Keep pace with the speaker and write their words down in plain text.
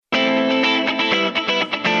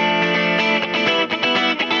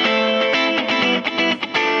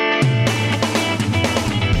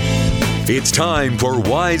It's time for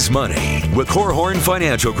Wise Money with Korhorn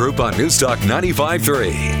Financial Group on Newstalk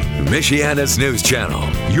 95.3, Michiana's news channel,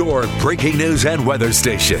 your breaking news and weather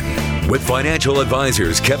station. With financial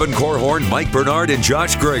advisors Kevin Korhorn, Mike Bernard, and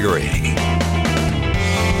Josh Gregory.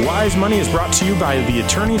 Wise Money is brought to you by the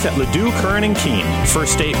attorneys at Ladue, Curran & Keene,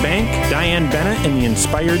 First State Bank, Diane Bennett and the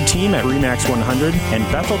Inspired team at RE/MAX 100, and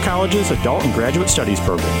Bethel College's Adult and Graduate Studies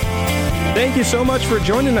program. Thank you so much for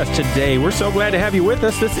joining us today. We're so glad to have you with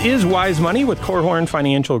us. This is Wise Money with Korhorn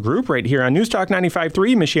Financial Group right here on Newstalk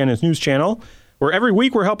 95.3, Michiana's news channel, where every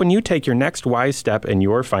week we're helping you take your next wise step in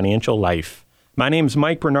your financial life. My name's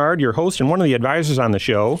Mike Bernard, your host and one of the advisors on the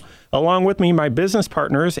show. Along with me, my business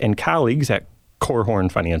partners and colleagues at Korhorn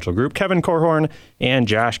Financial Group, Kevin Korhorn and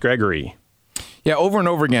Josh Gregory. Yeah, over and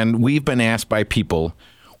over again, we've been asked by people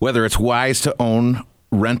whether it's wise to own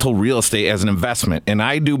rental real estate as an investment. And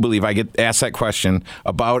I do believe I get asked that question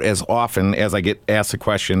about as often as I get asked the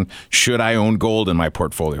question, should I own gold in my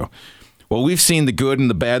portfolio? Well, we've seen the good and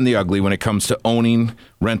the bad and the ugly when it comes to owning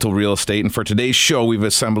rental real estate. And for today's show, we've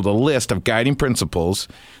assembled a list of guiding principles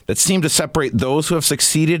that seem to separate those who have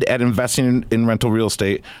succeeded at investing in rental real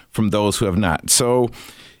estate from those who have not. So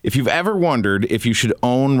if you've ever wondered if you should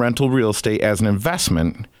own rental real estate as an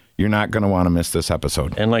investment, you're not going to want to miss this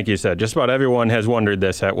episode. And like you said, just about everyone has wondered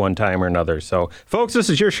this at one time or another. So, folks, this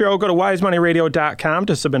is your show. Go to wisemoneyradio.com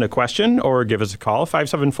to submit a question or give us a call,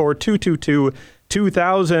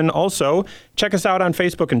 574-222-2000. Also, check us out on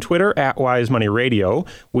Facebook and Twitter at Wise Money Radio.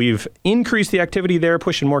 We've increased the activity there,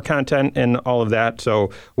 pushing more content and all of that.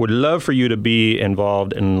 So, would love for you to be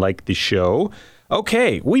involved and like the show.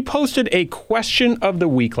 Okay, we posted a question of the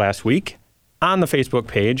week last week on the Facebook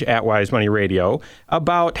page at Wise Money Radio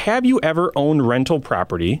about, have you ever owned rental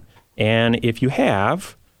property? And if you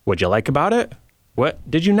have, what'd you like about it? What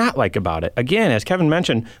did you not like about it? Again, as Kevin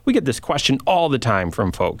mentioned, we get this question all the time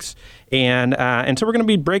from folks. And so we're going to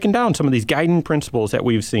be breaking down some of these guiding principles that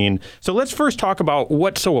we've seen. So let's first talk about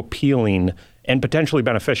what's so appealing and potentially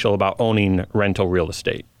beneficial about owning rental real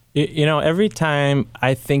estate. You know, every time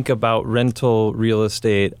I think about rental real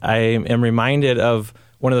estate, I am reminded of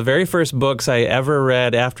one of the very first books I ever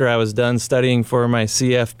read after I was done studying for my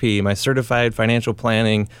CFP, my Certified Financial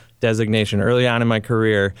Planning designation early on in my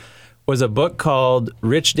career, was a book called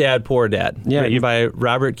Rich Dad, Poor Dad, written by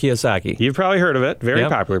Robert Kiyosaki. You've probably heard of it. Very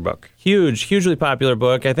popular book. Hugely popular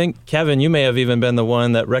book. I think, Kevin, you may have even been the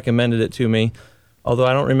one that recommended it to me. Although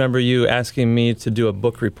I don't remember you asking me to do a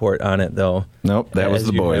book report on it, though. Nope, that was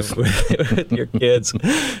the boys. With your kids.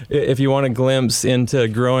 If you want a glimpse into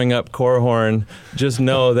growing up Korhorn, just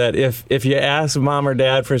know that if you ask mom or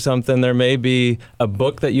dad for something, there may be a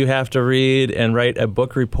book that you have to read and write a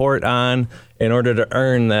book report on in order to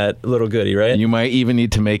earn that little goodie, right? You might even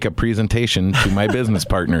need to make a presentation to my business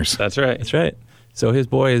partners. That's right. That's right. So his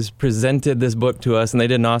boys presented this book to us, and they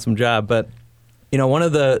did an awesome job. But you know, one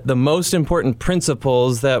of the most important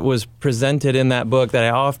principles that was presented in that book that I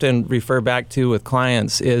often refer back to with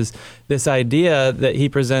clients is this idea that he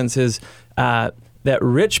presents is that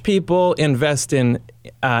rich people invest in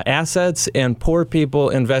assets and poor people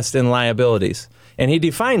invest in liabilities. And he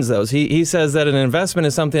defines those. He says that an investment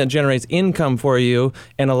is something that generates income for you,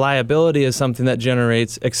 and a liability is something that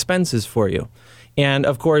generates expenses for you. And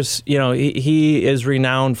of course, you know, he is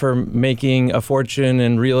renowned for making a fortune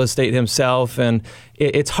in real estate himself. And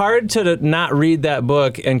it's hard to not read that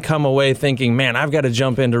book and come away thinking, man, I've got to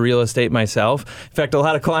jump into real estate myself. In fact, a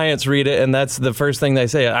lot of clients read it, and that's the first thing they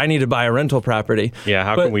say, I need to buy a rental property. Yeah,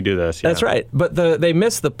 how can we do this? Yeah. That's right. But they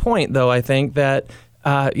miss the point, though, I think, that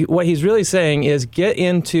what he's really saying is get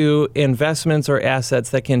into investments or assets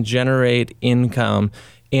that can generate income.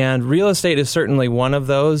 And real estate is certainly one of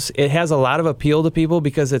those. It has a lot of appeal to people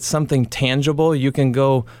because it's something tangible. You can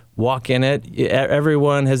go walk in it.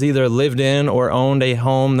 Everyone has either lived in or owned a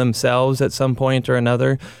home themselves at some point or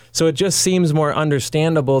another. So it just seems more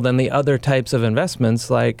understandable than the other types of investments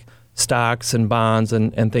like stocks and bonds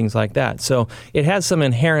and things like that. So it has some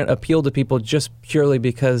inherent appeal to people just purely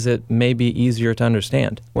because it may be easier to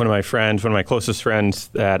understand. One of my closest friends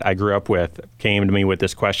that I grew up with came to me with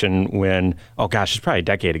this question when, it's probably a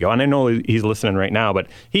decade ago. And I know he's listening right now, but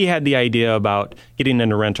he had the idea about getting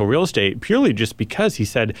into rental real estate purely just because he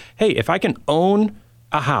said, hey, if I can own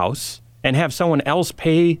a house and have someone else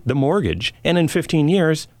pay the mortgage and in 15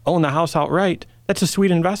 years own the house outright, that's a sweet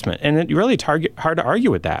investment. And it really hard to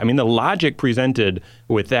argue with that. I mean, the logic presented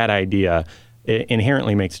with that idea it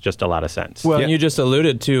inherently makes just a lot of sense. Well, and you just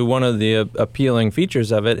alluded to one of the appealing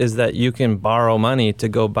features of it is that you can borrow money to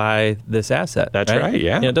go buy this asset. That's right,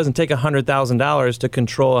 yeah. It doesn't take $100,000 to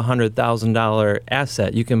control a $100,000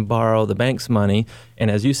 asset. You can borrow the bank's money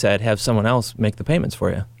and, as you said, have someone else make the payments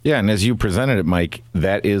for you. Yeah, and as you presented it, Mike,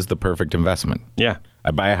 that is the perfect investment. Yeah.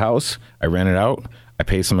 I buy a house, I rent it out, I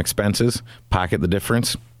pay some expenses, pocket the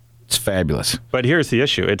difference. It's fabulous. But here's the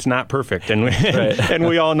issue. It's not perfect. And and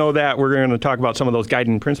we all know that. We're going to talk about some of those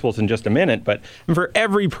guiding principles in just a minute. But for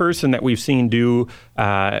every person that we've seen do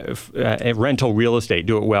rental real estate,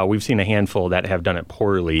 do it well, we've seen a handful that have done it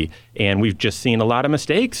poorly. And we've just seen a lot of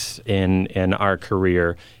mistakes in our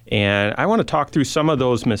career. And I want to talk through some of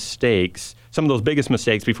those mistakes, some of those biggest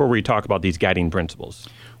mistakes before we talk about these guiding principles.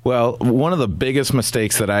 Well, one of the biggest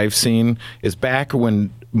mistakes that I've seen is back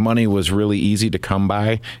when money was really easy to come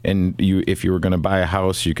by, and if you were going to buy a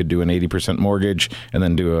house, you could do an 80% mortgage and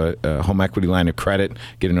then do a home equity line of credit,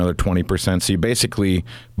 get another 20%. So you basically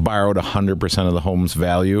borrowed 100% of the home's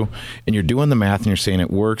value, and you're doing the math and you're saying it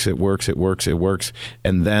works,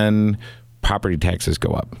 and then property taxes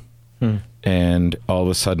go up. And all of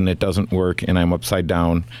a sudden it doesn't work, and I'm upside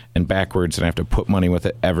down and backwards, and I have to put money with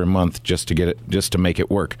it every month just to make it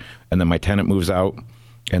work. And then my tenant moves out,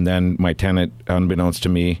 and then my tenant, unbeknownst to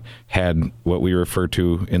me, had what we refer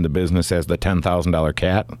to in the business as the $10,000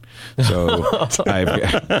 cat. So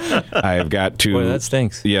I've got to. Boy, that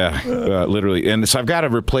stinks. Yeah, literally. And so I've got to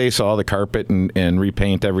replace all the carpet and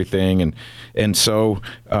repaint everything, and so.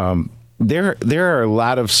 There are a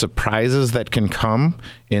lot of surprises that can come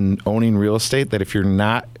in owning real estate that if you're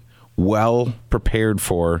not well prepared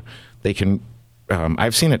for, they can.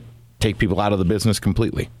 I've seen it take people out of the business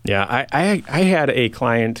completely. Yeah, I had a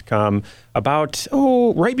client come about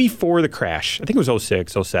right before the crash. I think it was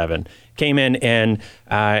 06, 07. Came in and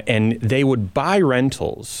they would buy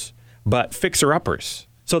rentals, but fixer-uppers.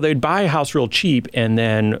 So they'd buy a house real cheap and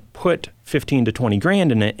then put 15 to 20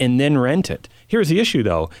 grand in it and then rent it. Here's the issue,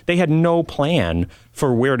 though. They had no plan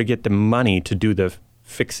for where to get the money to do the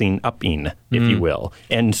fixing-upping, if you will.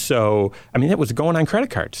 And so, I mean, that was going on credit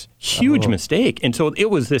cards. Huge mistake. And so it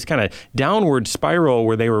was this kind of downward spiral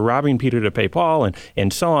where they were robbing Peter to pay Paul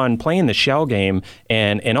and so on, playing the shell game.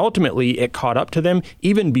 And ultimately, it caught up to them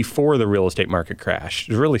even before the real estate market crashed.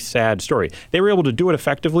 It was a really sad story. They were able to do it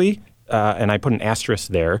effectively. And I put an asterisk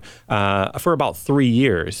there, for about 3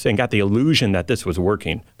 years and got the illusion that this was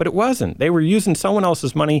working. But it wasn't. They were using someone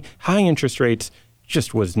else's money. High interest rates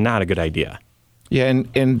just was not a good idea. Yeah,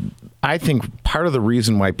 and I think part of the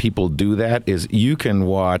reason why people do that is you can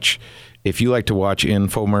watch, if you like to watch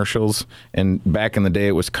infomercials, and back in the day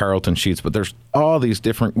it was Carlton Sheets, but there's all these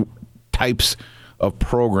different types of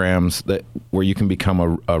programs where you can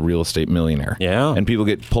become a real estate millionaire. Yeah. And people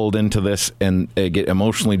get pulled into this and they get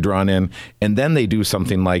emotionally drawn in, and then they do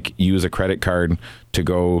something like use a credit card to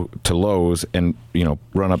go to Lowe's and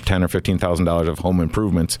run up $10,000 or $15,000 of home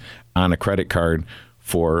improvements on a credit card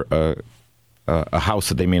for a house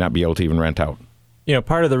that they may not be able to even rent out.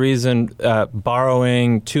 Part of the reason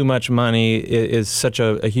borrowing too much money is such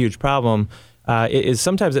a huge problem is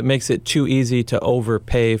sometimes it makes it too easy to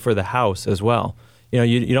overpay for the house as well.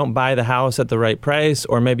 You don't buy the house at the right price,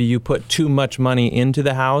 or maybe you put too much money into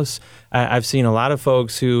the house. I've seen a lot of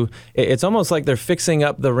folks who, it's almost like they're fixing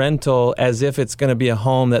up the rental as if it's going to be a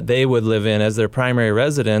home that they would live in as their primary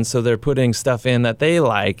residence. So they're putting stuff in that they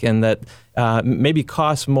like and that maybe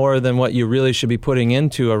costs more than what you really should be putting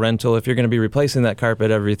into a rental if you're going to be replacing that carpet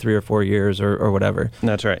every 3 or 4 years or whatever.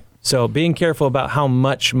 That's right. So being careful about how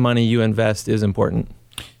much money you invest is important.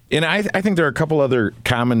 And I think there are a couple other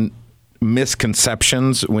common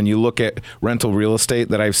misconceptions when you look at rental real estate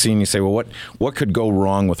that I've seen. You say, well, what could go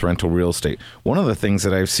wrong with rental real estate? One of the things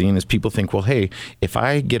that I've seen is people think, well, hey, if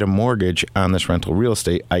I get a mortgage on this rental real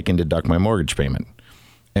estate, I can deduct my mortgage payment.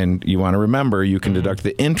 And you want to remember, you can deduct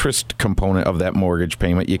the interest component of that mortgage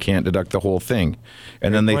payment. You can't deduct the whole thing.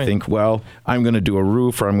 And then they think, well, I'm going to do a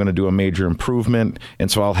roof or I'm going to do a major improvement,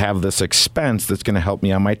 and so I'll have this expense that's going to help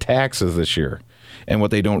me on my taxes this year. And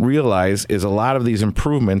what they don't realize is a lot of these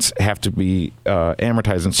improvements have to be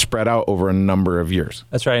amortized and spread out over a number of years.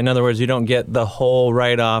 That's right. In other words, you don't get the whole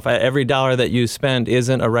write-off. Every dollar that you spend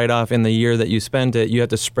isn't a write-off in the year that you spent it. You have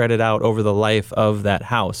to spread it out over the life of that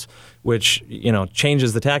house, which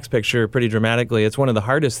changes the tax picture pretty dramatically. It's one of the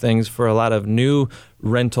hardest things for a lot of new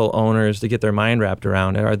rental owners to get their mind wrapped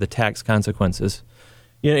around are the tax consequences.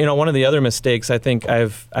 One of the other mistakes I think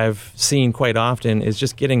I've seen quite often is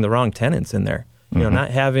just getting the wrong tenants in there.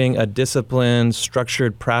 Not having a disciplined,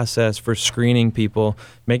 structured process for screening people,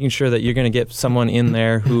 making sure that you're going to get someone in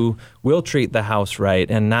there who will treat the house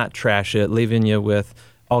right and not trash it, leaving you with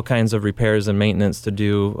all kinds of repairs and maintenance to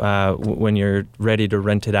do when you're ready to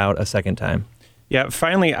rent it out a second time. Yeah,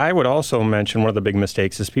 finally, I would also mention one of the big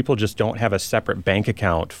mistakes is people just don't have a separate bank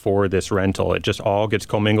account for this rental. It just all gets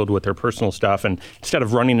commingled with their personal stuff, and instead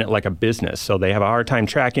of running it like a business. So they have a hard time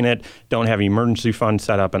tracking it, don't have emergency funds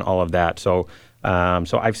set up and all of that. So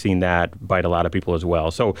I've seen that bite a lot of people as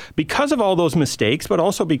well. So because of all those mistakes, but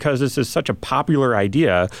also because this is such a popular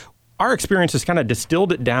idea, our experience has kind of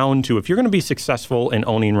distilled it down to, if you're going to be successful in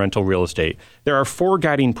owning rental real estate, there are 4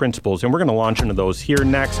 guiding principles, and we're going to launch into those here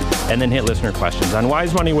next, and then hit listener questions on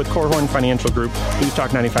Wise Money with Korhorn Financial Group, News Talk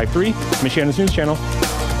 95.3, Michiana's news channel.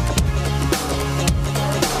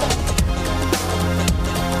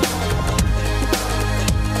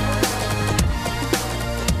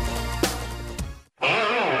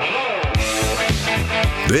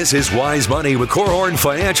 This is Wise Money with Korhorn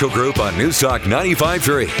Financial Group on News Talk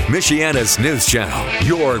 95.3, Michiana's news channel,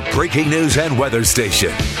 your breaking news and weather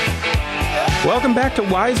station. Welcome back to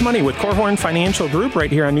Wise Money with Korhorn Financial Group right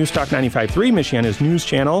here on News Talk 95.3, Michiana's news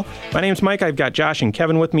channel. My name's Mike. I've got Josh and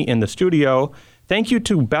Kevin with me in the studio. Thank you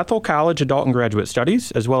to Bethel College Adult and Graduate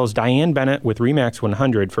Studies, as well as Diane Bennett with RE/MAX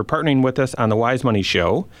 100 for partnering with us on the Wise Money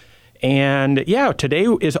Show. And yeah, today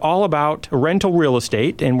is all about rental real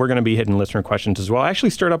estate, and we're going to be hitting listener questions as well. I actually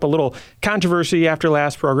stirred up a little controversy after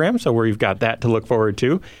last program, so we've got that to look forward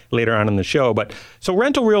to later on in the show. But so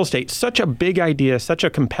rental real estate, such a big idea, such a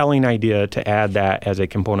compelling idea to add that as a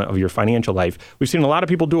component of your financial life. We've seen a lot of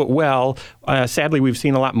people do it well. Sadly, we've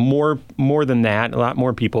seen a lot more than that. A lot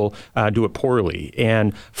more people do it poorly.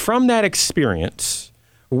 And from that experience,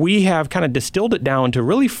 we have kind of distilled it down to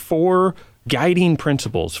really 4 guiding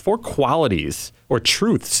principles, 4 qualities or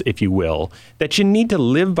truths, if you will, that you need to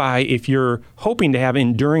live by if you're hoping to have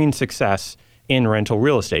enduring success in rental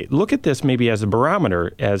real estate. Look at this maybe as a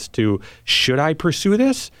barometer as to, should I pursue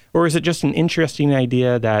this, or is it just an interesting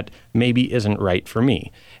idea that maybe isn't right for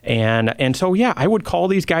me? And so, yeah, I would call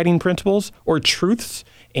these guiding principles or truths.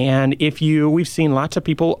 And we've seen lots of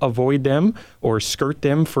people avoid them or skirt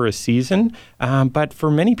them for a season. But for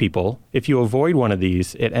many people, if you avoid one of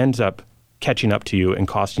these, it ends up catching up to you and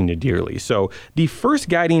costing you dearly. So the first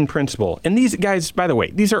guiding principle, and these guys, by the way,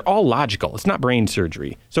 these are all logical. It's not brain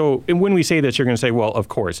surgery. So when we say this, you're going to say, well, of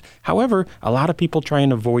course. However, a lot of people try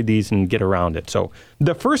and avoid these and get around it. So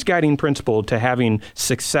the first guiding principle to having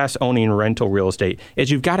success owning rental real estate is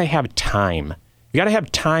you've got to have time. You got to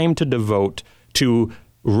have time to devote to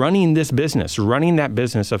running this business, running that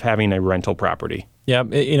business of having a rental property. Yeah,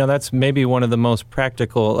 that's maybe one of the most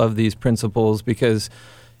practical of these principles, because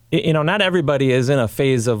not everybody is in a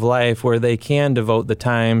phase of life where they can devote the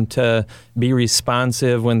time to be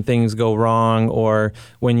responsive when things go wrong, or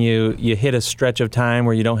when you hit a stretch of time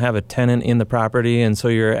where you don't have a tenant in the property, and so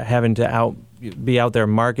you're having to be out there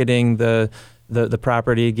marketing the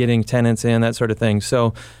property, getting tenants in, that sort of thing.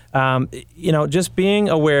 So, just being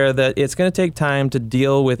aware that it's going to take time to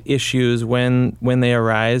deal with issues when they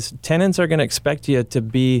arise. Tenants are going to expect you to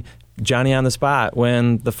be Johnny on the spot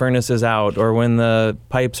when the furnace is out or when the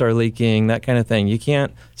pipes are leaking, that kind of thing. You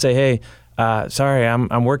can't say, hey, sorry,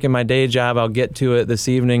 I'm working my day job. I'll get to it this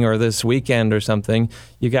evening or this weekend or something.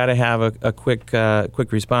 You got to have a quick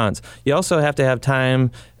response. You also have to have time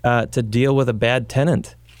to deal with a bad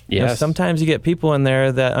tenant. Yes. Sometimes you get people in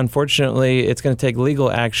there that, unfortunately, it's going to take legal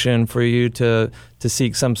action for you to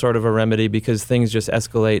seek some sort of a remedy because things just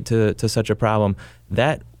escalate to such a problem.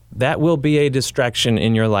 That will be a distraction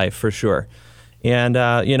in your life for sure. And,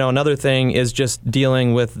 another thing is just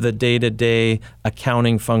dealing with the day-to-day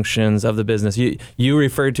accounting functions of the business. You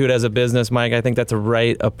referred to it as a business, Mike. I think that's a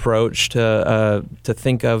right approach to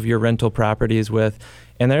think of your rental properties with.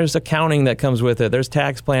 And there's accounting that comes with it. There's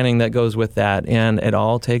tax planning that goes with that, and it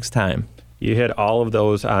all takes time. You hit all of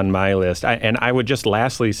those on my list. And I would just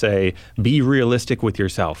lastly say, be realistic with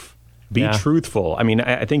yourself. Be truthful. I mean,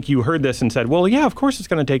 I think you heard this and said, well, yeah, of course it's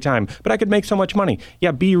going to take time, but I could make so much money.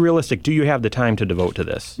 Yeah, be realistic. Do you have the time to devote to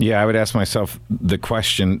this? Yeah, I would ask myself the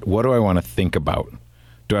question, what do I want to think about?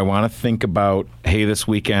 Do I want to think about, hey, this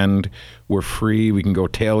weekend we're free, we can go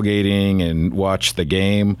tailgating and watch the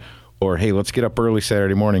game? Or, hey, let's get up early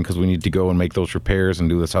Saturday morning because we need to go and make those repairs and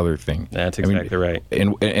do this other thing. That's exactly right.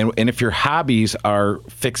 And if your hobbies are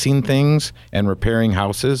fixing things and repairing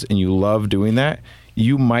houses and you love doing that,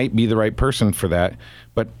 you might be the right person for that.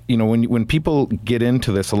 But, when people get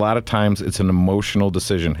into this, a lot of times it's an emotional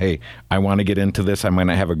decision. Hey, I want to get into this. I might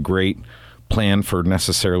not have a great plan for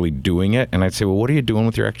necessarily doing it. And I'd say, well, what are you doing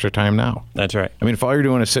with your extra time now? That's right. I mean, if all you're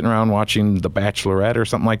doing is sitting around watching The Bachelorette or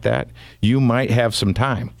something like that, you might have some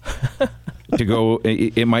time. to go.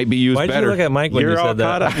 It might be used Why'd better. you look at Mike when You're you all said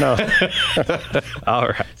that? caught up? No. All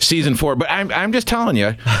right. Season 4. But I'm just telling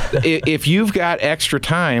you, if you've got extra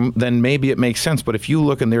time, then maybe it makes sense. But if you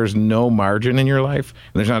look and there's no margin in your life,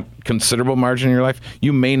 and there's not considerable margin in your life,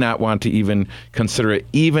 you may not want to even consider it,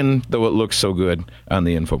 even though it looks so good on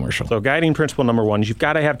the infomercial. So guiding principle number 1 is you've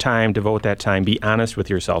got to have time, devote that time, be honest with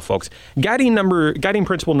yourself, folks. Guiding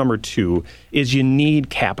principle number 2 is you need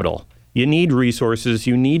capital. You need resources,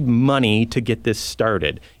 you need money to get this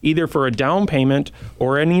started, either for a down payment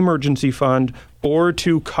or an emergency fund or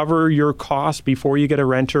to cover your costs before you get a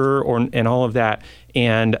renter and all of that.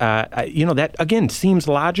 And, that, again, seems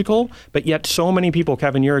logical, but yet so many people,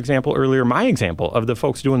 Kevin, your example earlier, my example of the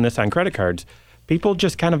folks doing this on credit cards, people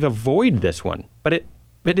just kind of avoid this one. But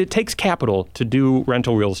it takes capital to do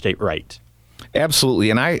rental real estate right. Absolutely.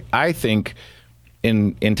 And I think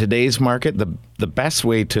in today's market, the best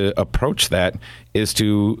way to approach that is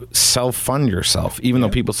to self-fund yourself. Even though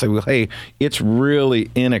people say, well, hey, it's really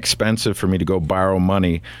inexpensive for me to go borrow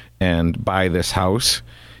money and buy this house.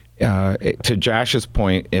 To Josh's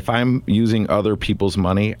point, if I'm using other people's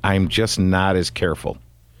money, I'm just not as careful.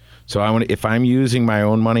 So if I'm using my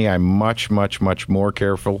own money, I'm much, much, much more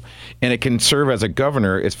careful. And it can serve as a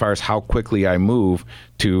governor as far as how quickly I move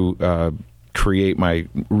to create my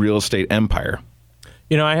real estate empire.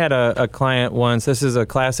 I had a client once. This is a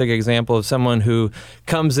classic example of someone who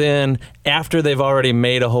comes in after they've already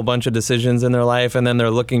made a whole bunch of decisions in their life, and then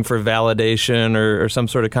they're looking for validation or some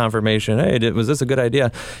sort of confirmation. Hey, was this a good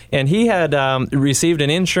idea? And he had received an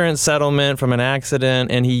insurance settlement from an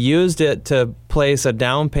accident, and he used it to place a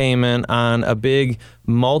down payment on a big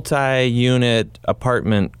multi-unit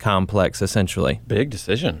apartment complex, essentially. Big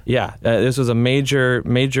decision. Yeah, this was a major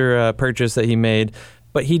purchase that he made,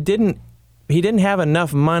 but he didn't have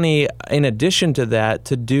enough money in addition to that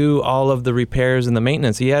to do all of the repairs and the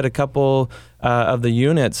maintenance. He had a couple of the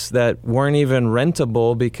units that weren't even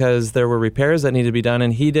rentable because there were repairs that needed to be done,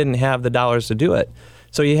 and he didn't have the dollars to do it.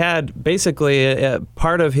 So he had basically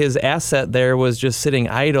part of his asset there was just sitting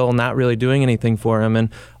idle, not really doing anything for him. And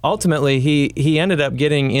ultimately, he ended up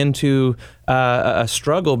getting into a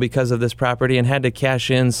struggle because of this property and had to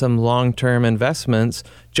cash in some long-term investments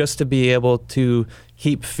just to be able to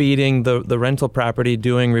keep feeding the rental property,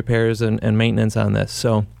 doing repairs and maintenance on this.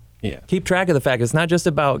 So keep track of the fact it's not just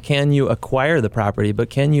about can you acquire the property, but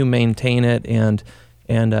can you maintain it and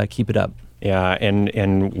keep it up. Yeah,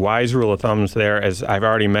 and wise rule of thumbs there, as I've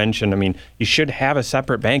already mentioned, you should have a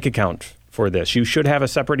separate bank account for this. You should have a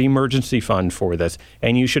separate emergency fund for this.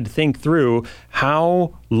 And you should think through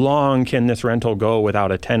how long can this rental go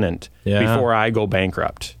without a tenant before I go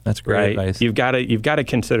bankrupt. That's great advice. You've got to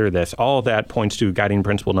consider this. All of that points to guiding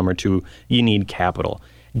principle number 2, you need capital.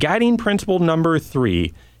 Guiding principle number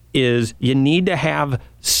 3 is you need to have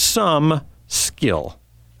some skill.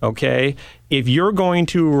 Okay? If you're going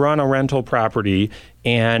to run a rental property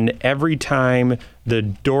and every time the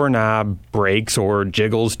doorknob breaks or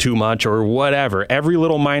jiggles too much or whatever, every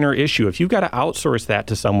little minor issue, if you've got to outsource that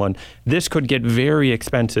to someone, this could get very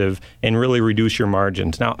expensive and really reduce your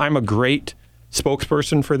margins. Now, I'm a great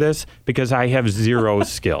spokesperson for this because I have zero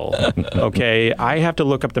skill. Okay, I have to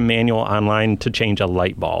look up the manual online to change a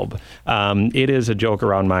light bulb. It is a joke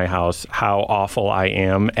around my house how awful I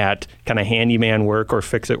am at kind of handyman work or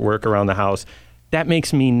fix-it work around the house. That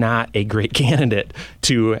makes me not a great candidate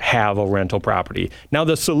to have a rental property. Now,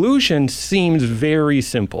 the solution seems very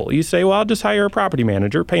simple. You say, well, I'll just hire a property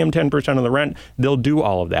manager, pay them 10% of the rent. They'll do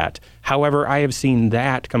all of that. However, I have seen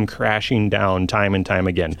that come crashing down time and time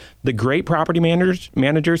again. The great property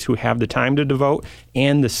managers who have the time to devote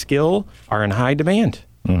and the skill are in high demand.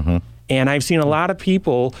 Mm-hmm. And I've seen a lot of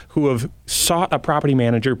people who have sought a property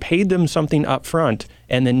manager, paid them something up front,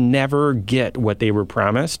 and then never get what they were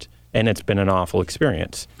promised. And it's been an awful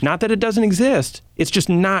experience. Not that it doesn't exist. It's just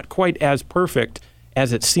not quite as perfect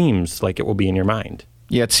as it seems like it will be in your mind.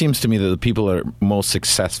 Yeah, it seems to me that the people that are most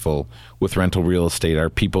successful with rental real estate are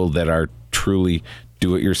people that are truly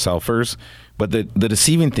do-it-yourselfers. But the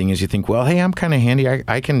deceiving thing is you think, well, hey, I'm kind of handy.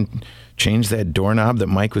 I can change that doorknob that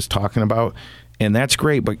Mike was talking about. And that's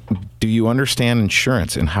great, but do you understand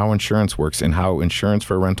insurance and how insurance works and how insurance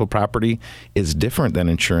for a rental property is different than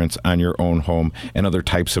insurance on your own home and other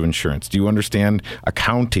types of insurance? Do you understand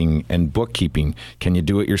accounting and bookkeeping? Can you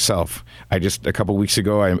do it yourself? A couple weeks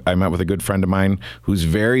ago, I met with a good friend of mine who's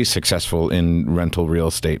very successful in rental real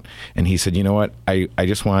estate. And he said, you know what? I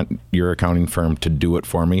just want your accounting firm to do it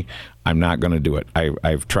for me. I'm not going to do it.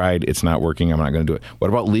 I've tried. It's not working. I'm not going to do it. What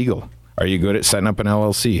about legal? Are you good at setting up an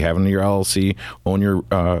LLC, having your LLC own your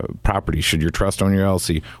property? Should your trust own your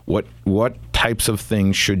LLC? What types of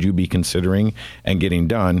things should you be considering and getting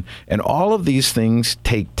done? And all of these things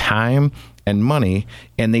take time and money,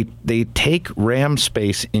 and they take RAM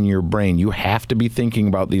space in your brain. You have to be thinking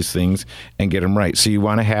about these things and get them right. So you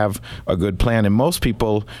want to have a good plan. And most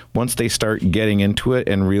people, once they start getting into it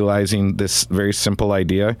and realizing this very simple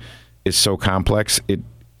idea is so complex, it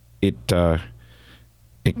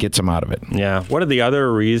gets them out of it. Yeah. One of the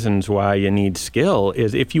other reasons why you need skill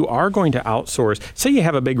is if you are going to outsource, say you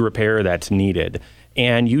have a big repair that's needed,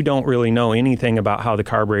 and you don't really know anything about how the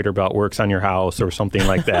carburetor belt works on your house or something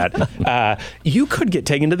like that, you could get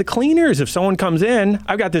taken to the cleaners if someone comes in.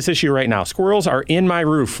 I've got this issue right now. Squirrels are in my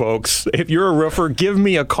roof, folks. If you're a roofer, give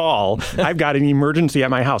me a call. I've got an emergency at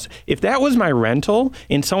my house. If that was my rental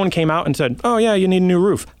and someone came out and said, oh, yeah, you need a new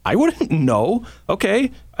roof, I wouldn't know.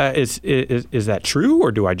 Okay, is that true,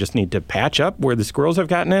 or do I just need to patch up where the squirrels have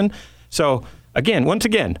gotten in? So once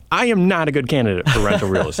again, I am not a good candidate for rental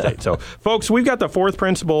real estate. So, folks, we've got the fourth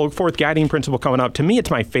guiding principle coming up. To me, it's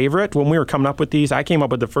my favorite. When we were coming up with these, I came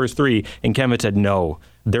up with the first three, and Kevin said, no,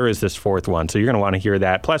 there is this fourth one. So you're going to want to hear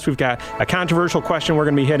that. Plus, we've got a controversial question we're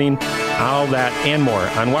going to be hitting, all that and more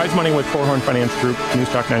on Wise Money with Korhorn Finance Group, News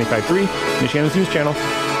Talk 95.3, Michiana's News Channel.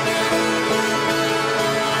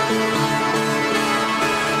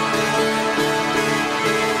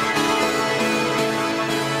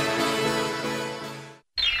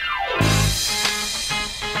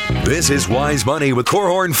 This is Wise Money with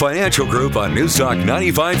Korhorn Financial Group on News Talk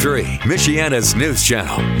 95.3, Michiana's News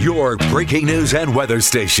Channel, your breaking news and weather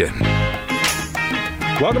station.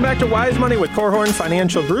 Welcome back to Wise Money with Korhorn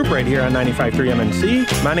Financial Group right here on 95.3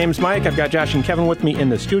 MNC. My name's Mike. I've got Josh and Kevin with me in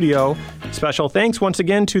the studio. Special thanks once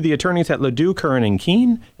again to the attorneys at Ledoux, Curran &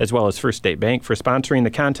 Keene, as well as First State Bank for sponsoring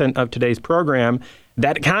the content of today's program.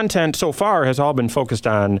 That content so far has all been focused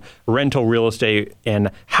on rental real estate and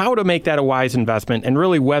how to make that a wise investment and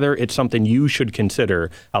really whether it's something you should consider.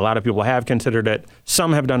 A lot of people have considered it.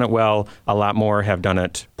 Some have done it well. A lot more have done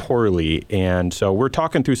it poorly. And so we're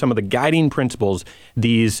talking through some of the guiding principles,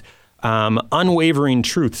 these unwavering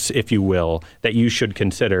truths, if you will, that you should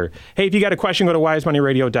consider. Hey, if you got a question, go to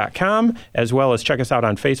wisemoneyradio.com, as well as check us out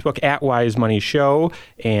on Facebook at Wise Money Show,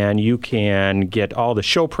 and you can get all the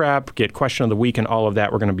show prep, get question of the week, and all of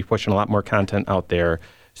that. We're going to be pushing a lot more content out there.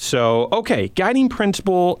 So, okay, guiding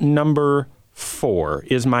principle number 4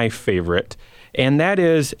 is my favorite, and that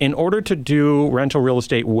is, in order to do rental real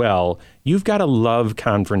estate well, you've got to love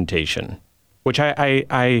confrontation, which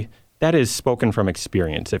that is spoken from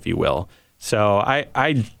experience, if you will. So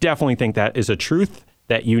I definitely think that is a truth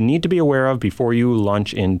that you need to be aware of before you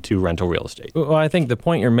launch into rental real estate. Well, I think the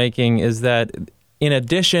point you're making is that in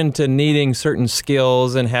addition to needing certain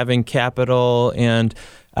skills and having capital and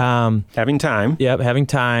having time. Yep, having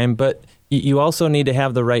time, but you also need to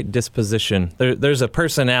have the right disposition. There's a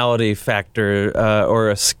personality factor or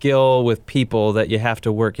a skill with people that you have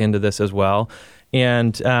to work into this as well.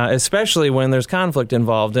 And especially when there's conflict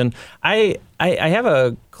involved. And I have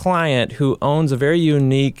a client who owns a very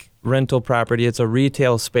unique rental property. It's a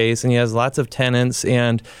retail space, and he has lots of tenants,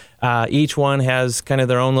 and each one has kind of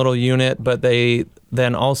their own little unit, but they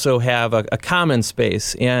then also have a common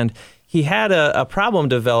space. And he had a problem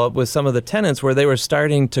develop with some of the tenants where they were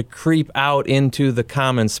starting to creep out into the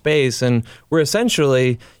common space and were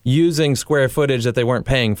essentially using square footage that they weren't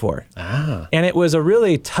paying for. And it was a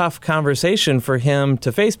really tough conversation for him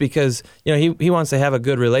to face because, you know, he wants to have a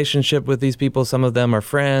good relationship with these people. Some of them are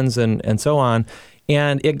friends and so on.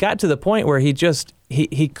 And it got to the point where he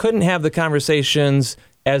couldn't have the conversations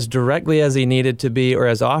as directly as he needed to be or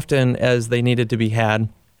as often as they needed to be had.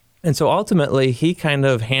 And so ultimately, he kind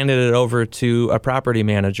of handed it over to a property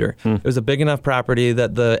manager. It was a big enough property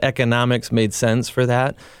that the economics made sense for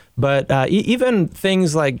that. But even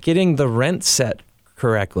things like getting the rent set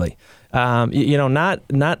correctly, not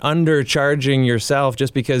undercharging yourself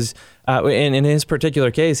just because, in his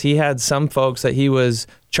particular case, he had some folks that he was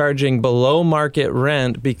charging below market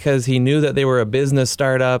rent because he knew that they were a business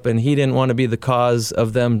startup and he didn't want to be the cause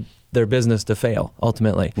of their business to fail,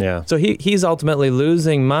 ultimately. Yeah. So he's ultimately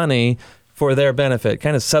losing money for their benefit,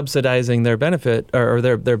 kind of subsidizing their benefit or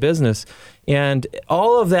their business. And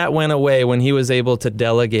all of that went away when he was able to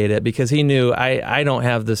delegate it because he knew I don't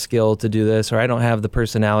have the skill to do this or I don't have the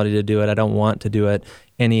personality to do it. I don't want to do it.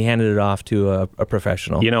 and he handed it off to a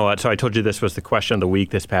professional. You know what? So I told you this was the question of the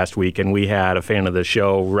week this past week, and we had a fan of the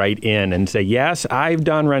show write in and say, yes, I've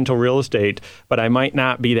done rental real estate, but I might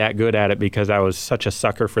not be that good at it because I was such a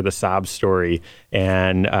sucker for the sob story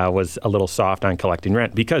and was a little soft on collecting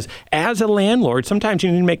rent. Because as a landlord, sometimes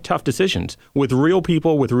you need to make tough decisions with real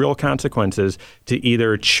people, with real consequences, to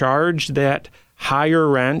either charge that higher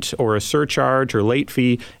rent or a surcharge or late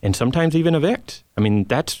fee, and sometimes even evict. I mean,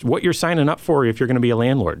 that's what you're signing up for if you're going to be a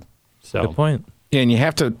landlord. So. Good point. Yeah, and you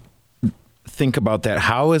have to think about that.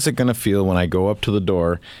 How is it going to feel when I go up to the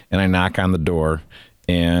door and I knock on the door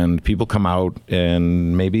and people come out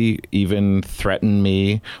and maybe even threaten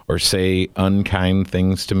me or say unkind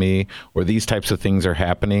things to me, or these types of things are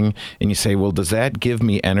happening, and you say, well, does that give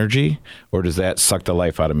me energy or does that suck the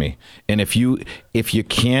life out of me? And if you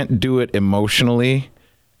can't do it emotionally,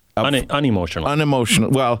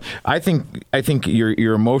 unemotional. Well, I think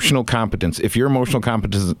your emotional competence, if your emotional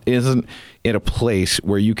competence isn't in a place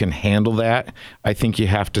where you can handle that, I think you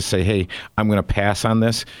have to say, hey, I'm going to pass on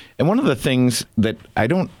this. And one of the things that I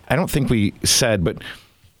don't think we said, but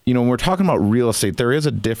when we're talking about real estate, there is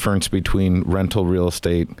a difference between rental real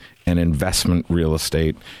estate and investment real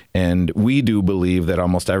estate. And we do believe that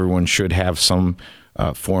almost everyone should have some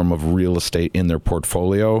form of real estate in their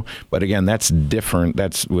portfolio. But again, that's different.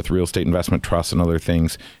 That's with real estate investment trusts and other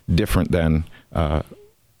things, different than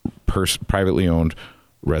privately owned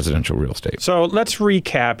residential real estate. So let's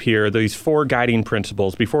recap here these 4 guiding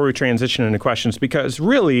principles before we transition into questions, because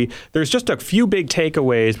really there's just a few big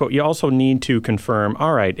takeaways, but you also need to confirm,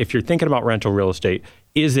 all right, if you're thinking about rental real estate,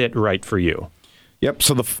 is it right for you? Yep.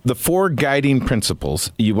 So the 4 guiding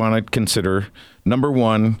principles you want to consider: number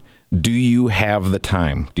 1, do you have the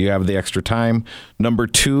time? Do you have the extra time? Number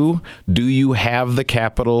 2, do you have the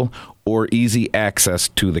capital or easy access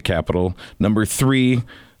to the capital? Number 3,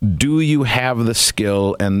 do you have the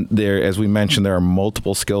skill? And there, as we mentioned, there are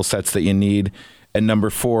multiple skill sets that you need. And number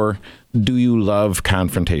 4, do you love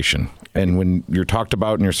confrontation? And when you're talked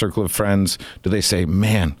about in your circle of friends, do they say,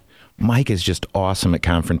 man, Mike is just awesome at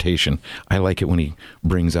confrontation. I like it when he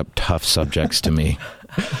brings up tough subjects to me.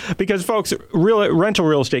 Because, folks, rental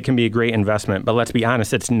real estate can be a great investment, but let's be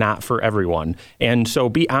honest, it's not for everyone. And so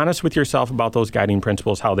be honest with yourself about those guiding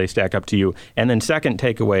principles, how they stack up to you. And then second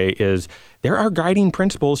takeaway is there are guiding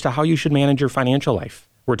principles to how you should manage your financial life.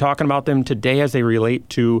 We're talking about them today as they relate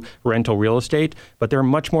to rental real estate, but there are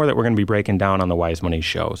much more that we're going to be breaking down on the Wise Money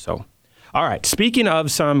Show. So, all right, speaking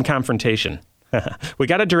of some confrontation, we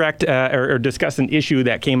got to direct or discuss an issue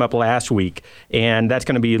that came up last week, and that's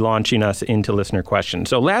going to be launching us into listener questions.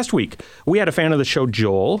 So last week, we had a fan of the show,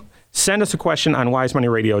 Joel, send us a question on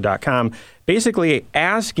wisemoneyradio.com, basically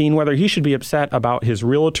asking whether he should be upset about his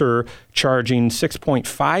realtor charging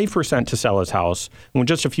 6.5% to sell his house, when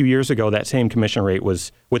just a few years ago, that same commission rate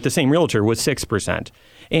was, with the same realtor, was 6%.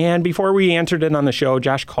 And before we answered it on the show,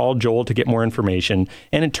 Josh called Joel to get more information,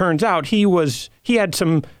 and it turns out he had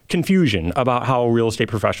some confusion about how real estate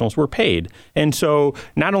professionals were paid. And so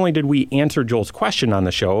not only did we answer Joel's question on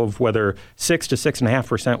the show of whether 6 to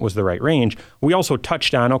 6.5% was the right range, we also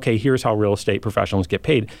touched on, okay, here's how real estate professionals get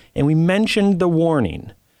paid. And we mentioned the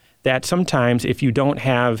warning that sometimes if you don't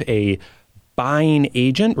have a buying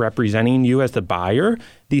agent representing you as the buyer,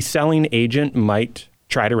 the selling agent might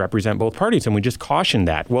try to represent both parties, and we just cautioned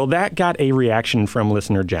that. Well, that got a reaction from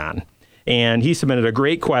listener John, and he submitted a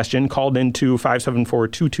great question, called into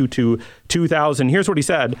 574-222-2000. Here's what he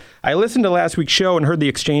said. I listened to last week's show and heard the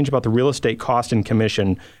exchange about the real estate cost and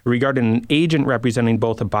commission regarding an agent representing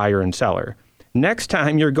both a buyer and seller. Next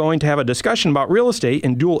time you're going to have a discussion about real estate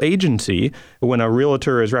and dual agency, when a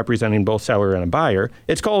realtor is representing both seller and a buyer,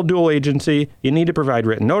 it's called dual agency. You need to provide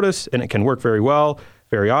written notice, and it can work very well.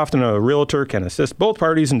 Very often, a realtor can assist both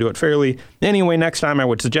parties and do it fairly. Anyway, next time I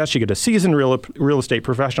would suggest you get a seasoned real estate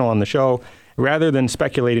professional on the show rather than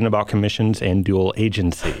speculating about commissions and dual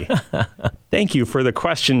agency. Thank you for the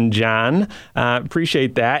question, John.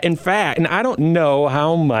 Appreciate that. In fact, and I don't know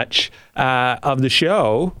how much of the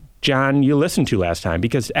show, John, you listened to last time,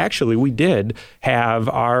 because actually we did have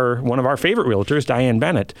one of our favorite realtors, Diane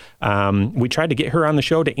Bennett. We tried to get her on the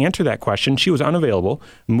show to answer that question. She was unavailable,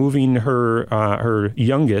 moving her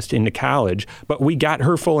youngest into college, but we got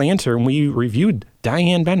her full answer, and we reviewed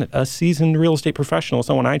Diane Bennett, a seasoned real estate professional,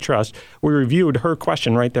 someone I trust. We reviewed her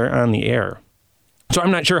question right there on the air. So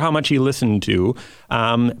I'm not sure how much he listened to.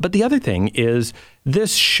 But the other thing is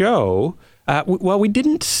this show, we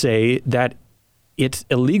didn't say that it's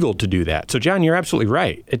illegal to do that. So, John, you're absolutely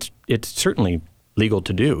right. It's certainly legal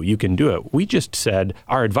to do. You can do it. We just said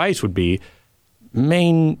our advice would be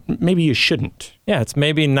maybe you shouldn't. Yeah, it's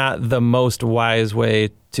maybe not the most wise way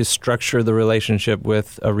to structure the relationship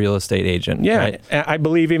with a real estate agent. Yeah, right? I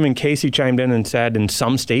believe even Casey chimed in and said in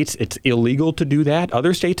some states it's illegal to do that.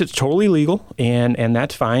 Other states it's totally legal, and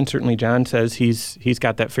that's fine. Certainly John says he's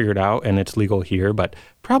got that figured out, and it's legal here, but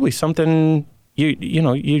probably something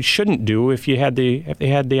you shouldn't do if they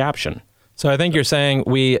had the option. So I think you're saying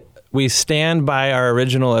we stand by our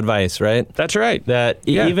original advice, right? That's right. That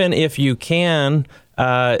even if you can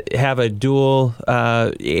have a dual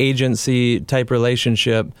agency type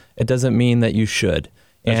relationship, it doesn't mean that you should.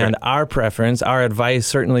 And our preference, our advice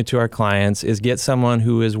certainly to our clients is get someone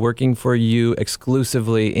who is working for you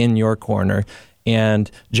exclusively in your corner. And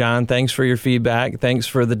John, thanks for your feedback. Thanks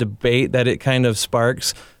for the debate that it kind of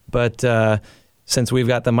sparks. But since we've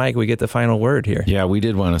got the mic, we get the final word here. Yeah, we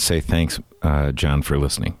did want to say thanks, John, for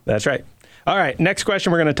listening. That's right. All right, next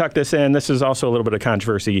question. We're going to tuck this in. This is also a little bit of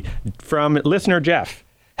controversy from listener Jeff.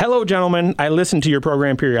 Hello, gentlemen. I listen to your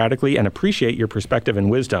program periodically and appreciate your perspective and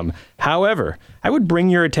wisdom. However, I would bring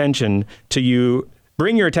your attention to you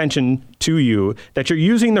that you're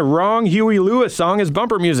using the wrong Huey Lewis song as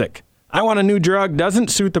bumper music. I Want a New Drug doesn't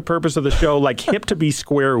suit the purpose of the show like Hip to Be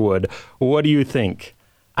Square would. What do you think?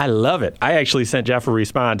 I love it. I actually sent Jeff a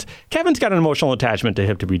response. Kevin's got an emotional attachment to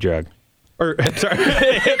Hip to Be Drug. Hip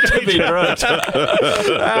to Be Drug.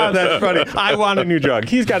 That's funny. I Want a New Drug.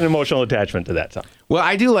 He's got an emotional attachment to that song. Well,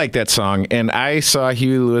 I do like that song, and I saw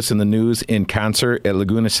Huey Lewis in the News in concert at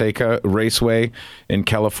Laguna Seca Raceway in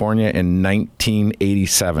California in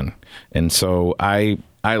 1987. And so I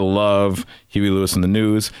love Huey Lewis in the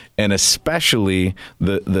News, and especially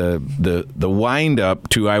the wind up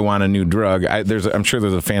to "I Want a New Drug." I'm sure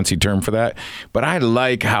there's a fancy term for that, but I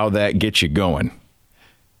like how that gets you going.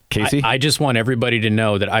 Casey? I just want everybody to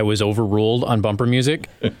know that I was overruled on bumper music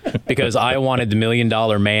because I wanted the $1 Million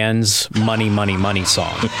Man's Money, Money, Money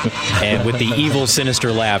song. And with the evil,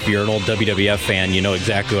 sinister laugh, you're an old WWF fan, you know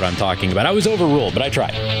exactly what I'm talking about. I was overruled, but I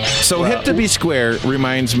tried. So Hip to Be Square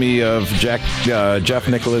reminds me of Jeff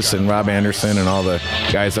Nicholas and Rob Anderson and all the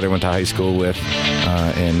guys that I went to high school with.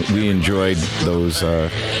 And we enjoyed those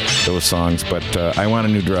songs. But I Want a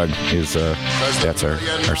New Drug that's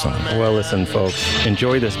our song. Well, listen, folks,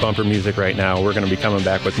 enjoy this bumper music right now. We're going to be coming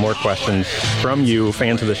back with more questions from you,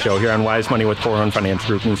 fans of the show, here on Wise Money with Korhorn Financial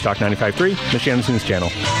Group, News Talk 95.3, Michiana's News Channel.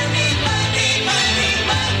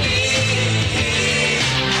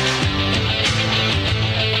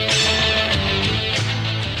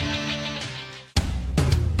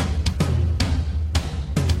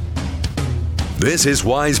 This is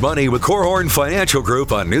Wise Money with Korhorn Financial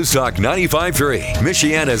Group on News Talk 95.3,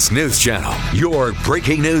 Michiana's News Channel, your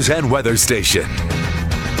breaking news and weather station.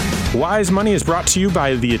 Wise Money is brought to you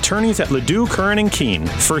by the attorneys at Ladue, Curran & Keene,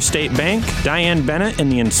 First State Bank, Diane Bennett and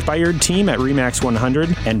the Inspired team at RE/MAX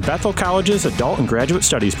 100, and Bethel College's Adult and Graduate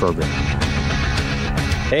Studies program.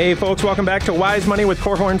 Hey, folks, welcome back to Wise Money with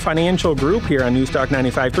Korhorn Financial Group here on News Talk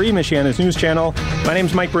 95.3, Michiana's News Channel. My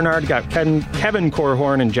name's Mike Bernard. Got Kevin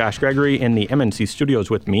Korhorn and Josh Gregory in the MNC studios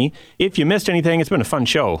with me. If you missed anything, it's been a fun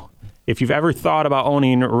show. If you've ever thought about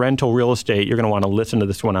owning rental real estate, you're going to want to listen to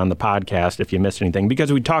this one on the podcast if you missed anything,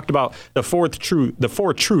 because we talked about the four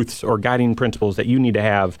truths or guiding principles that you need to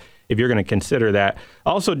have if you're going to consider that.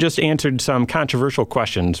 Also just answered some controversial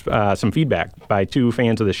questions, some feedback by two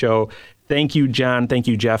fans of the show. Thank you, John. Thank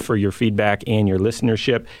you, Jeff, for your feedback and your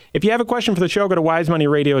listenership. If you have a question for the show, go to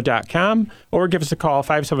wisemoneyradio.com or give us a call,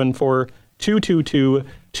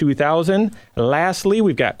 574-222-2000. Lastly,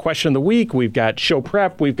 we've got Question of the Week. We've got show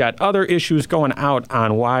prep. We've got other issues going out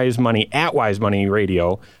on Wise Money, at Wise Money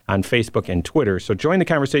Radio on Facebook and Twitter. So join the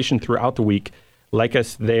conversation throughout the week. Like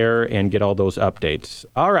us there and get all those updates.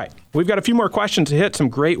 All right. We've got a few more questions to hit, some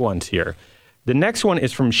great ones here. The next one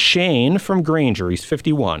is from Shane from Granger. He's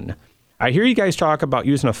 51. I hear you guys talk about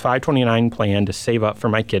using a 529 plan to save up for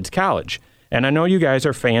my kids' college. And I know you guys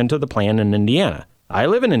are fans of the plan in Indiana. I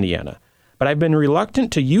live in Indiana. But I've been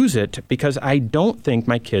reluctant to use it because I don't think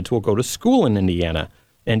my kids will go to school in Indiana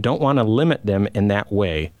and don't want to limit them in that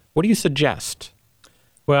way. What do you suggest?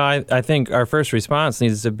 Well, I think our first response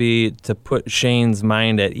needs to be to put Shane's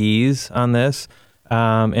mind at ease on this.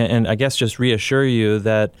 And I guess just reassure you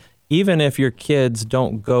that even if your kids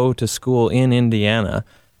don't go to school in Indiana,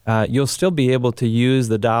 you'll still be able to use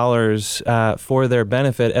the dollars for their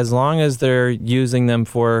benefit as long as they're using them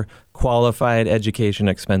for qualified education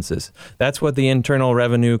expenses. That's what the Internal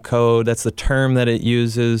Revenue Code, that's the term that it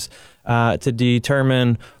uses to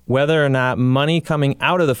determine whether or not money coming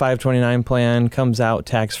out of the 529 plan comes out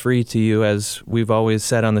tax-free to you, as we've always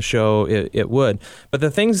said on the show it would. But the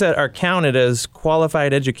things that are counted as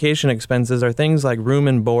qualified education expenses are things like room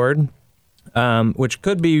and board, which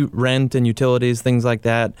could be rent and utilities, things like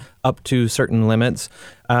that, up to certain limits.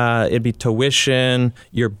 It'd be tuition,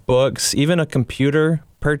 your books, even a computer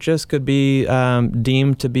purchase could be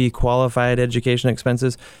deemed to be qualified education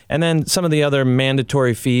expenses. And then some of the other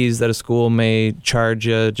mandatory fees that a school may charge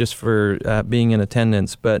you just for being in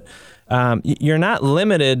attendance. But you're not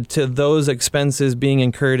limited to those expenses being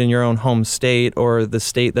incurred in your own home state or the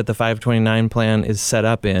state that the 529 plan is set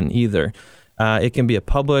up in either. It can be a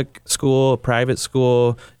public school, a private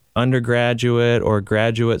school, undergraduate or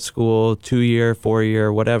graduate school, 2-year,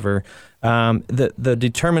 4-year, whatever. The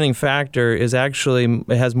determining factor is actually,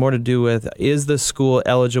 it has more to do with, is the school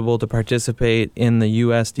eligible to participate in the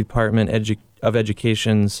U.S. Department of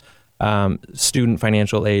Education's student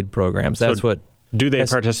financial aid programs? That's what. Do they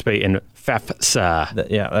participate in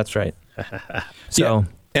FAFSA? Yeah, that's right. So. Yeah.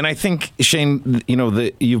 And I think, Shane,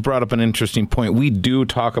 you've brought up an interesting point. We do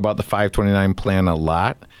talk about the 529 plan a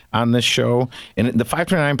lot on this show. And the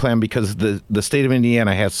 529 plan, because the state of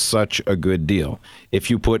Indiana has such a good deal. If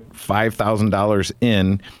you put $5,000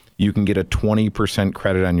 in, you can get a 20%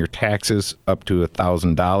 credit on your taxes up to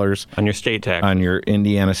 $1,000. On your state tax. On your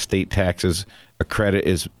Indiana state taxes, a credit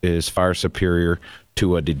is far superior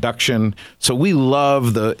to a deduction. So we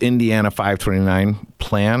love the Indiana 529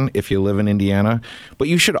 plan if you live in Indiana. But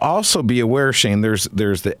you should also be aware, Shane, there's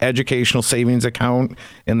the educational savings account,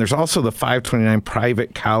 and there's also the 529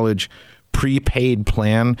 private college prepaid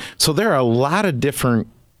plan. So there are a lot of different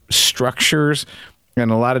structures and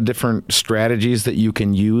a lot of different strategies that you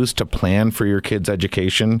can use to plan for your kids'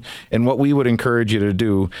 education. And what we would encourage you to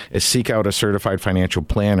do is seek out a certified financial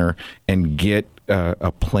planner and get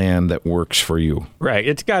a plan that works for you. Right.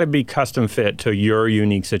 It's got to be custom fit to your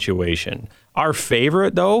unique situation. Our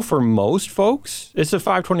favorite, though, for most folks is the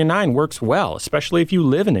 529 works well, especially if you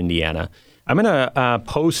live in Indiana. I'm going to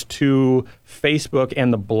post to Facebook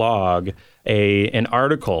and the blog an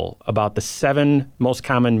article about the 7 most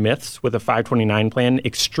common myths with a 529 plan.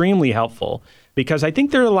 Extremely helpful, because I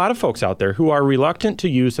think there are a lot of folks out there who are reluctant to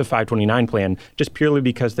use the 529 plan just purely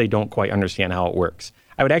because they don't quite understand how it works.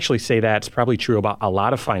 I would actually say that's probably true about a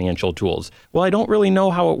lot of financial tools. Well, I don't really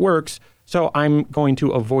know how it works, so I'm going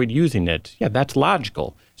to avoid using it. Yeah, that's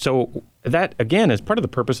logical. So that, again, is part of the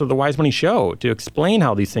purpose of the Wise Money Show, to explain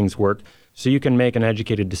how these things work so you can make an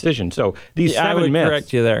educated decision. So these 7 myths. I would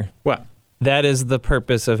correct you there. What? That is the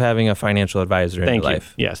purpose of having a financial advisor in your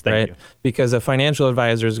life. Yes, thank you. Because a financial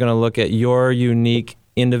advisor is going to look at your unique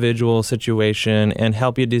individual situation and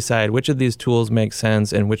help you decide which of these tools make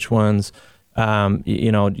sense and which ones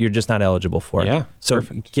you're just not eligible for. Yeah. So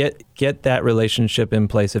get that relationship in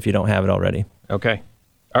place if you don't have it already. Okay.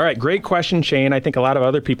 All right. Great question, Shane. I think a lot of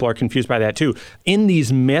other people are confused by that too. In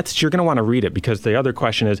these myths, you're going to want to read it, because the other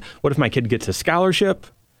question is, what if my kid gets a scholarship?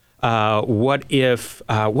 What if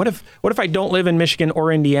I don't live in Michigan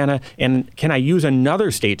or Indiana, and can I use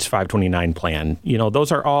another state's 529 plan?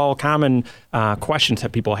 Those are all common questions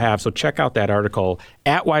that people have. So check out that article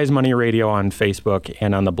at Wise Money Radio on Facebook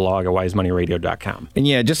and on the blog at wisemoneyradio.com. And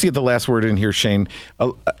yeah, just to get the last word in here, Shane,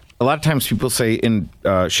 a lot of times people say,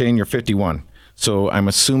 Shane, you're 51. So I'm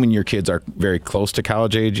assuming your kids are very close to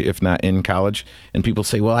college age, if not in college. And people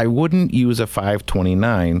say, well, I wouldn't use a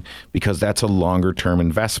 529 because that's a longer term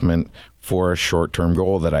investment for a short term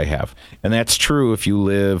goal that I have. And that's true if you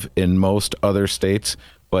live in most other states,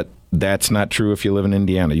 but that's not true if you live in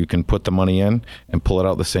Indiana. You can put the money in and pull it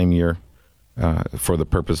out the same year for the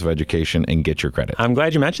purpose of education and get your credit. I'm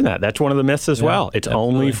glad you mentioned that. That's one of the myths as well. It's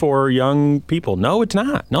only for young people. No, it's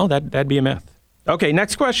not. No, that'd be a myth. Okay,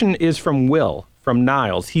 next question is from Will from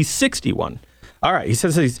Niles. He's 61. All right, he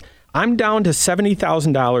says, I'm down to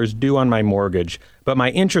 $70,000 due on my mortgage, but my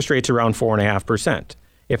interest rate's around 4.5%.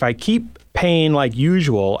 If I keep paying like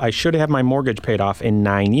usual, I should have my mortgage paid off in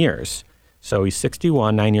 9 years. So he's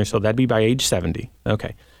 61, 9 years, so that'd be by age 70.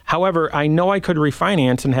 Okay. However, I know I could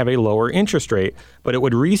refinance and have a lower interest rate, but it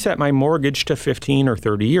would reset my mortgage to 15 or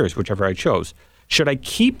 30 years, whichever I chose. Should I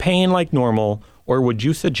keep paying like normal, or would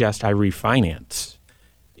you suggest I refinance?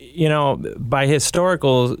 By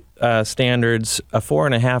historical standards, a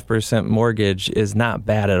 4.5% mortgage is not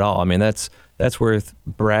bad at all. I mean, that's worth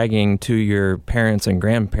bragging to your parents and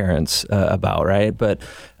grandparents about, right? But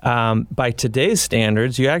by today's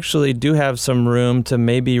standards, you actually do have some room to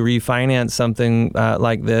maybe refinance something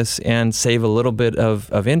like this and save a little bit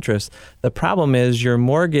of interest. The problem is your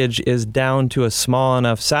mortgage is down to a small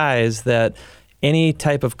enough size that any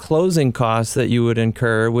type of closing costs that you would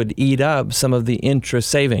incur would eat up some of the interest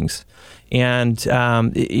savings. And,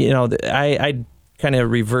 I kind of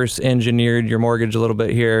reverse engineered your mortgage a little bit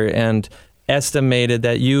here and estimated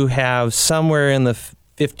that you have somewhere in the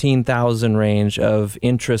 $15,000 range of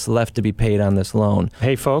interest left to be paid on this loan.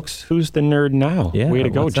 Hey, folks, who's the nerd now? Yeah, way to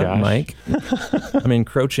go, what's Josh. up, Mike? I'm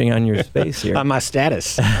encroaching on your space here. On my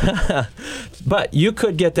status. But you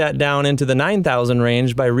could get that down into the $9,000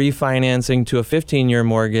 range by refinancing to a 15-year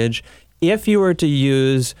mortgage. If you were to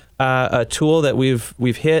use a tool that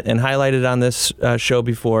we've hit and highlighted on this show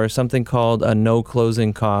before, something called a no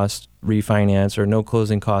closing cost refinance or no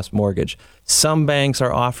closing cost mortgage. Some banks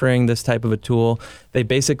are offering this type of a tool. They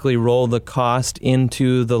basically roll the cost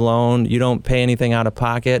into the loan. You don't pay anything out of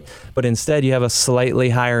pocket, but instead you have a slightly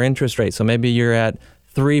higher interest rate. So maybe you're at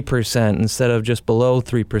 3% instead of just below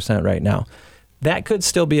 3% right now. That could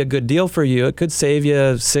still be a good deal for you. It could save you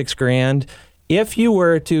 $6,000. If you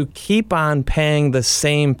were to keep on paying the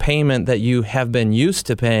same payment that you have been used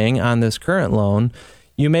to paying on this current loan,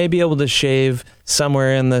 you may be able to shave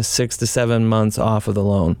somewhere in the 6 to 7 months off of the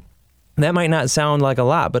loan. That might not sound like a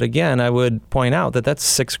lot, but again, I would point out that that's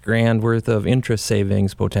 $6,000 worth of interest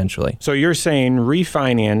savings potentially. So you're saying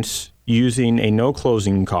refinance using a no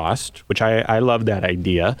closing cost, which I love that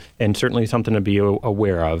idea and certainly something to be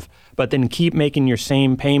aware of, but then keep making your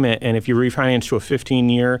same payment, and if you refinance to a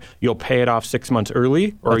 15-year, you'll pay it off 6 months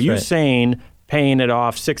early? Or That's are you right. saying paying it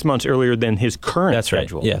off 6 months earlier than his current That's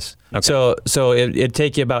schedule? right. Yes. Okay. So it'd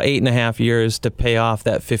take you about 8.5 years to pay off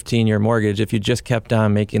that 15-year mortgage if you just kept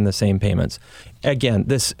on making the same payments. Again,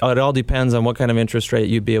 it all depends on what kind of interest rate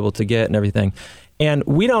you'd be able to get and everything. And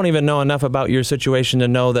we don't even know enough about your situation to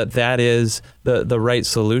know that is the right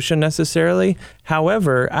solution necessarily.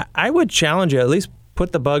 However, I would challenge you, at least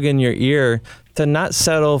put the bug in your ear, to not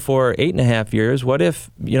settle for 8.5 years. What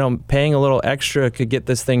if, paying a little extra could get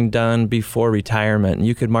this thing done before retirement, and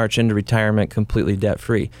you could march into retirement completely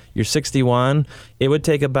debt-free? You're 61. It would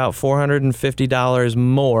take about $450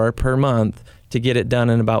 more per month to get it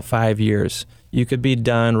done in about 5 years. You could be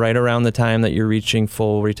done right around the time that you're reaching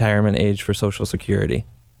full retirement age for Social Security.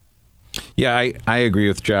 Yeah, I agree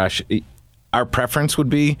with Josh. Our preference would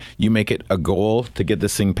be you make it a goal to get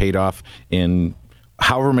this thing paid off in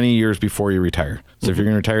however many years before you retire. So if you're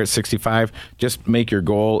going to retire at 65, just make your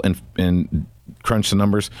goal and crunch the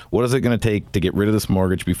numbers. What is it going to take to get rid of this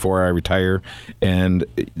mortgage before I retire? And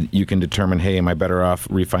you can determine, hey, am I better off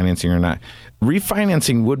refinancing or not?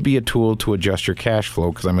 Refinancing would be a tool to adjust your cash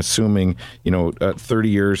flow, because I'm assuming, 30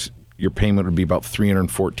 years, your payment would be about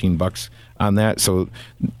 $314 on that. So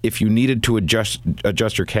if you needed to adjust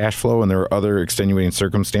your cash flow and there are other extenuating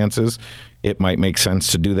circumstances, it might make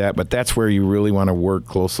sense to do that. But that's where you really want to work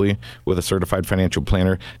closely with a certified financial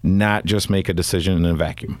planner, not just make a decision in a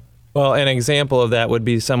vacuum. Well, an example of that would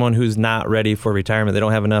be someone who's not ready for retirement. They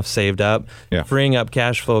don't have enough saved up. Yeah. Freeing up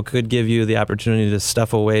cash flow could give you the opportunity to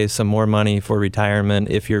stuff away some more money for retirement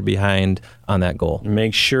if you're behind on that goal.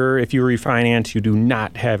 Make sure if you refinance, you do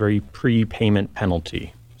not have a prepayment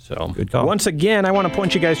penalty. So, good call. Once again, I want to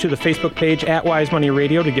point you guys to the Facebook page at Wise Money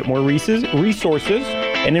Radio to get more resources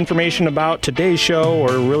and information about today's show,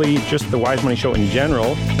 or really just the Wise Money Show in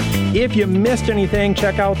general. If you missed anything,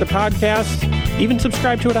 check out the podcast. Even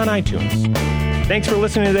subscribe to it on iTunes. Thanks for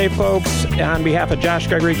listening today, folks. On behalf of Josh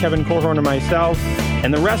Gregory, Kevin Korhorn, and myself,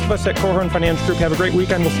 and the rest of us at Korhorn Finance Group, have a great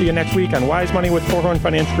weekend. We'll see you next week on Wise Money with Korhorn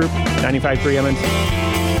Finance Group, 95.3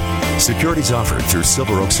 MNC. Securities offered through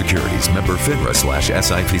Silver Oak Securities, member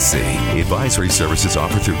FINRA/SIPC. Advisory services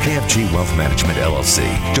offered through KFG Wealth Management, LLC.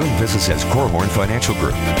 Doing business as Korhorn Financial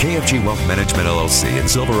Group. KFG Wealth Management, LLC and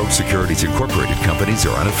Silver Oak Securities Incorporated companies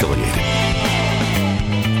are unaffiliated.